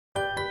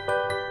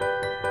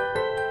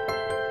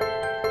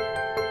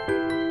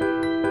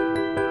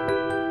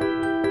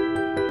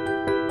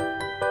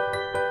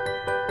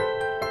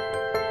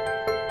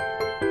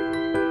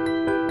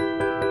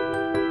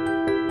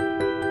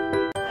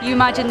you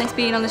imagine this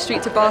being on the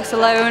streets of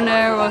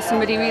Barcelona or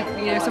somebody,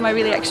 somewhere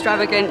really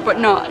extravagant, but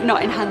not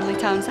in Hanley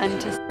town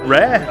centre.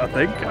 Rare, I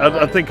think.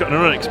 I think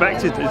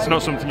unexpected. It's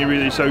not something you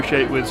really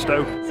associate with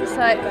Stoke. It's just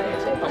like,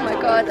 oh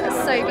my God, that's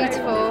so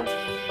beautiful.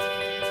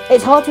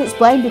 It's hard to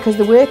explain because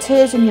there were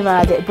tears in your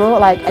eyes. It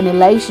brought like an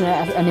elation,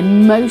 an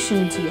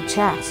emotion to your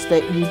chest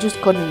that you just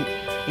couldn't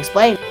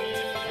explain.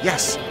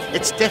 Yes,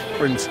 it's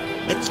different,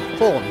 it's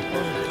fun,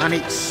 and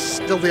it's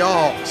still the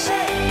arts.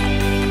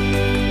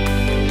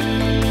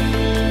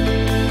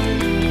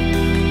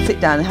 Sit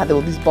down and had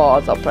all these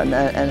bars up and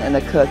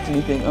a curtain,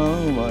 you think,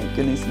 oh my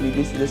goodness me,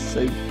 this is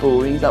so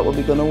boring, is that what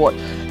we're going to watch?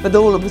 But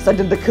then all of a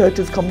sudden the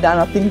curtains come down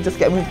and things just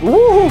get moved. I've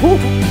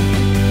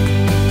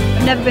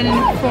never been in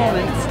a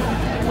performance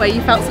where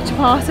you felt such a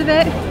part of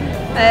it.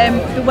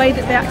 The way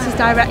that the actors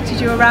directed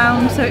you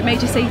around, so it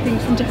made you see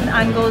things from different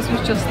angles,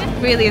 was just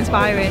really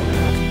inspiring.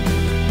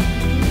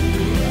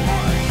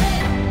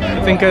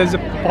 I think as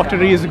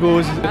pottery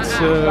goes, it's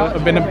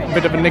been a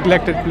bit of a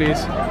neglected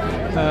place.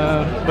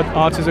 But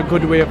arts is a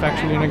good way of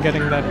actually,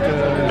 getting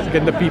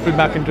the people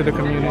back into the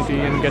community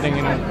and getting,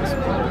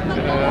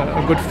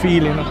 a good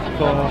feel,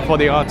 for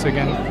the arts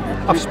again.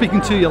 After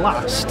speaking to you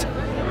last,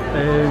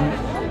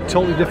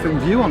 totally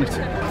different view on it.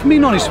 For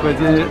being honest with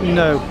you,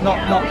 no,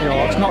 not the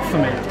arts, not for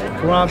me.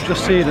 What I've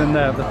just seen in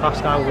there the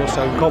past hour or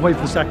so, got away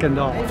for the second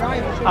half,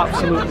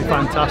 absolutely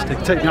fantastic.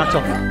 Take your hat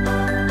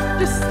off.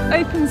 Just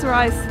opens our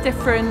eyes to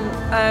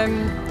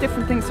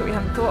different things that we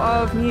haven't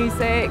thought of.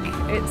 Music,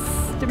 it's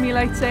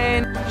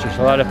stimulating. Just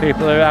a lot of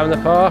people around the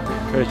park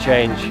for a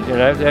change.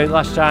 The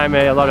last time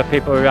a lot of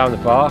people were around the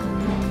park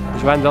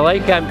was when the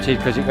lake emptied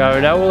because it got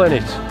an hole in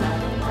it.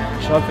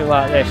 Something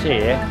like this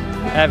here,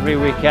 every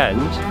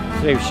weekend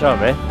through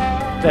summer,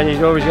 then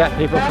you'd always get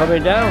people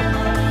coming down.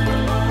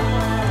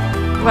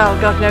 Well,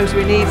 God knows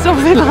we need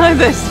something like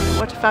this.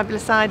 What a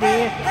fabulous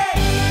idea.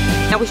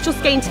 I was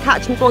just going to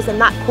catch my buzz and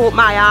that caught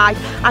my eye.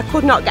 I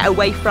could not get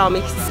away from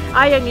it.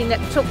 I only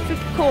nipped up for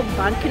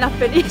Cornbank and I've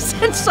been here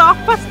since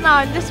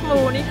 9:30 this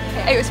morning.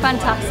 It was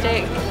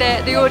fantastic.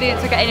 The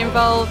audience were getting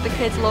involved, the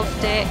kids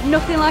loved it.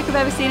 Nothing like I've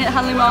ever seen at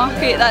Hanley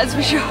Market, that is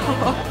for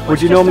sure.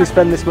 Would you normally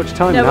spend this much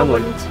time in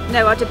Hanley? No, I wouldn't.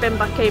 No, I'd have been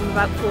back home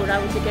about 4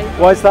 hours ago.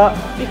 Why is that?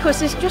 Because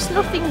there's just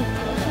nothing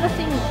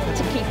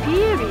to keep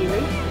here,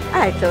 really.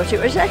 I thought it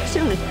was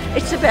excellent.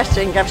 It's the best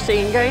thing I've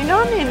seen going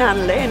on in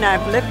Hanley, and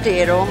I've lived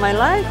here all my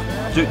life.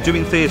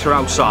 Doing theatre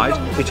outside,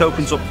 it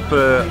opens up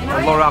a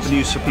lot of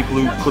avenues for people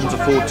who couldn't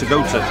afford to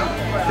go to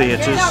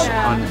theatres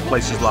and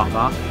places like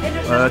that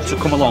to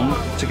come along,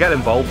 to get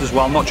involved as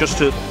well, not just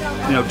to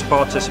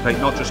participate,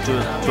 not just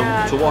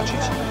to watch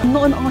it. I'm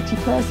not an arty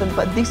person,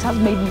 but this has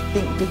made me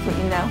think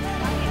differently now.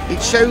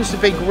 It shows the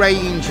big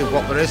range of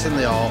what there is in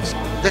the arts.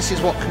 This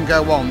is what can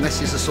go on,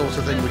 this is the sort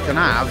of thing we can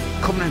have.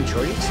 Come and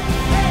enjoy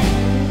it.